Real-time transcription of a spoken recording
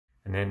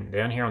And then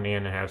down here on the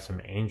end I have some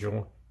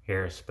angel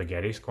hair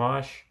spaghetti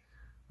squash,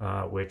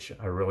 which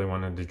I really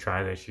wanted to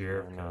try this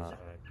year.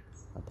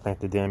 I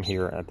planted them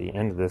here at the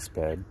end of this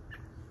bed,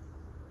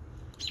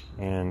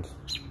 and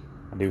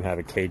I do have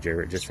a cage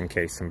over it just in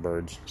case some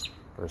birds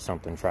or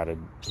something try to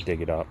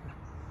dig it up.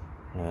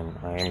 And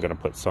I am going to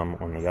put some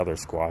on the other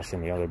squash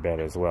in the other bed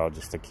as well,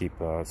 just to keep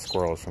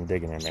squirrels from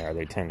digging in there.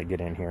 They tend to get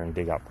in here and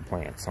dig out the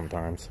plants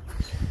sometimes.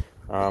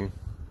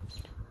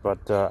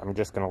 But I'm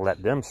just going to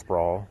let them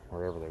sprawl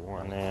wherever they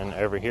want. And then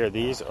over here,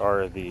 these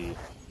are the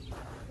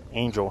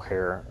angel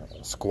hair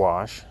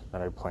squash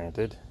that I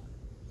planted.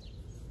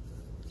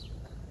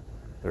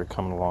 They're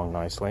coming along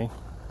nicely.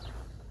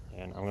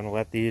 And I'm going to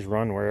let these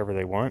run wherever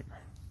they want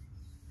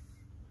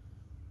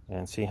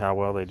and see how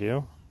well they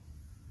do.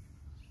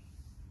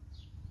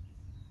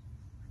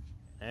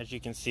 As you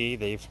can see,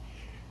 they've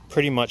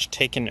pretty much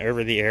taken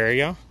over the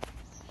area.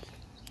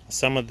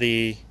 Some of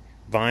the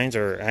vines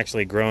are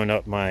actually growing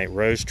up my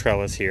rose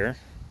trellis here.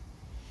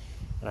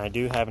 And I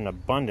do have an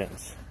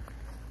abundance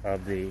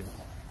of the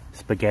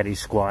spaghetti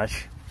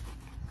squash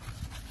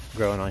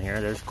growing on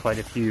here. There's quite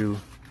a few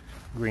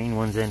green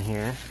ones in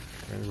here.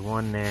 There's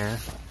one there,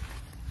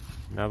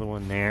 another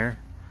one there,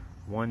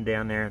 one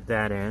down there at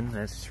that end.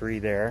 That's 3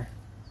 there.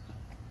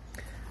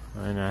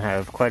 And I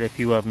have quite a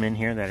few of them in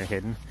here that are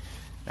hidden.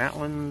 That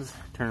one's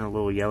turning a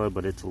little yellow,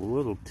 but it's a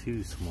little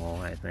too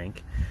small, I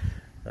think.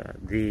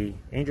 The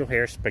angel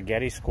hair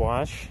spaghetti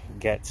squash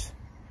gets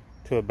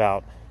to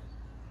about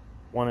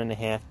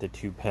 1.5 to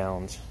 2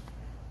 pounds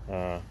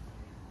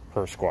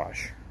per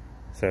squash.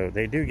 So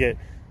they do get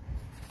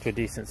to a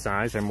decent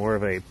size. They're more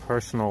of a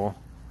personal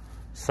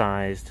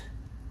sized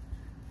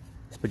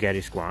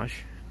spaghetti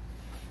squash.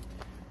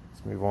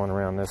 Let's move on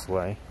around this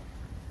way.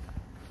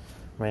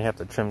 May have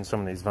to trim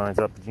some of these vines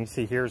up. But you can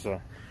see here's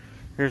a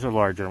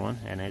larger one,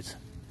 and it's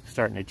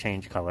starting to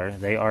change color.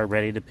 They are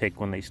ready to pick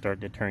when they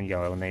start to turn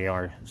yellow,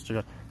 and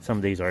some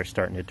of these are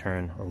starting to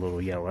turn a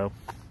little yellow.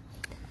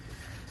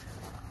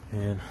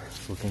 And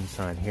let's look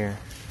inside here.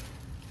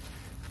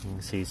 You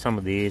can see some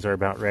of these are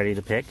about ready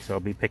to pick, so I'll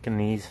be picking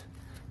these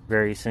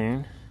very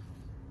soon.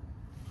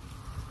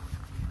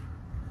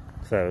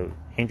 So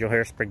angel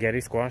hair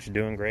spaghetti squash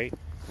doing great.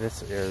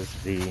 This is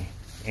the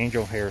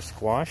angel hair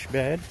squash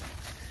bed,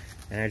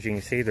 and as you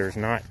can see, there's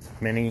not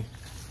many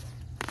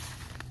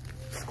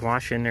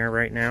squash in there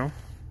right now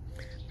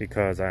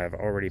because I've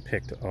already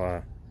picked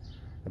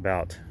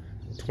about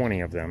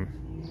 20 of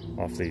them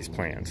off these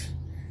plants,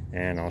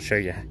 and I'll show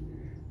you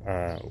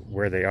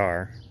where they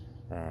are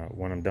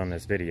when I'm done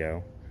this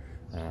video.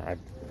 I've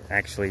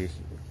actually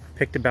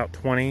picked about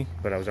 20,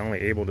 but I was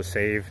only able to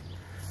save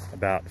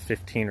about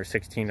 15 or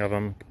 16 of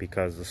them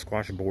because the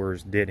squash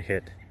borers did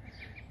hit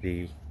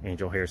the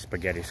angel hair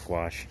spaghetti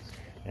squash,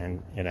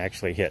 and it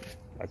actually hit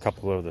a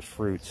couple of the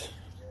fruits,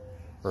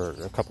 or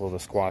a couple of the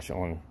squash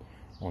on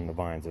the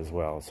vines as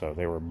well. So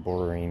they were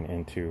boring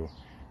into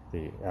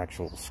the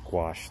actual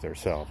squash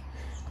themselves.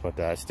 But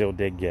I still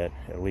did get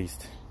at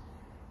least,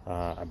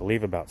 I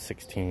believe, about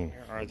 16.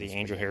 Here are the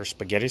angel hair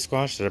spaghetti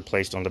squash that are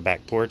placed on the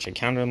back porch. I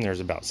counted them. There's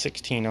about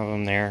 16 of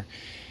them there.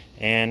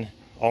 And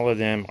all of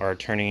them are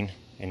turning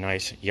a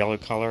nice yellow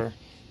color.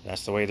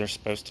 That's the way they're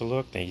supposed to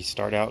look. They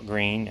start out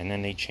green and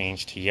then they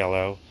change to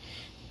yellow.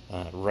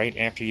 Right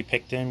after you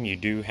pick them, you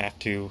do have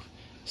to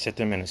set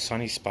them in a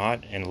sunny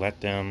spot and let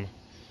them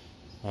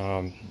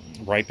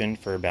ripen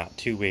for about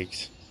 2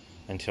 weeks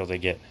until they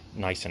get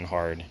nice and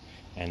hard,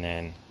 and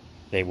then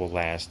they will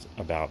last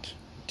about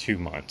 2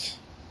 months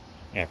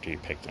after you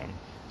pick them.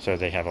 So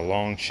they have a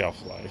long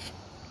shelf life.